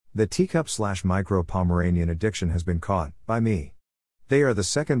The teacup/micro Pomeranian addiction has been caught, by me. They are the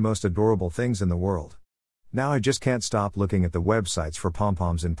second most adorable things in the world. Now I just can't stop looking at the websites for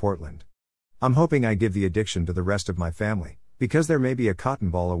pom-poms in Portland. I'm hoping I give the addiction to the rest of my family, because there may be a cotton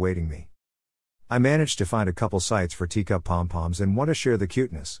ball awaiting me. I managed to find a couple sites for teacup pom-poms and want to share the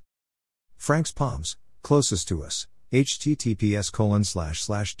cuteness. Frank's Poms, closest to us,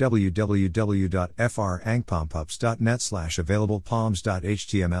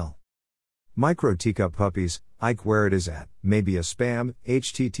 https://www.frankpompups.net/availablepoms.html. Micro teacup puppies, Ike where it is at, maybe a spam,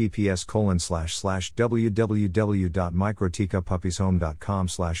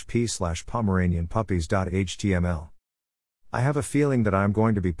 https://www.microteacuppuppieshome.com/p/pomeranianpuppies.html. I have a feeling that I'm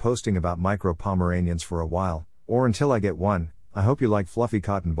going to be posting about micro Pomeranians for a while, or until I get one. I hope you like fluffy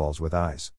cotton balls with eyes.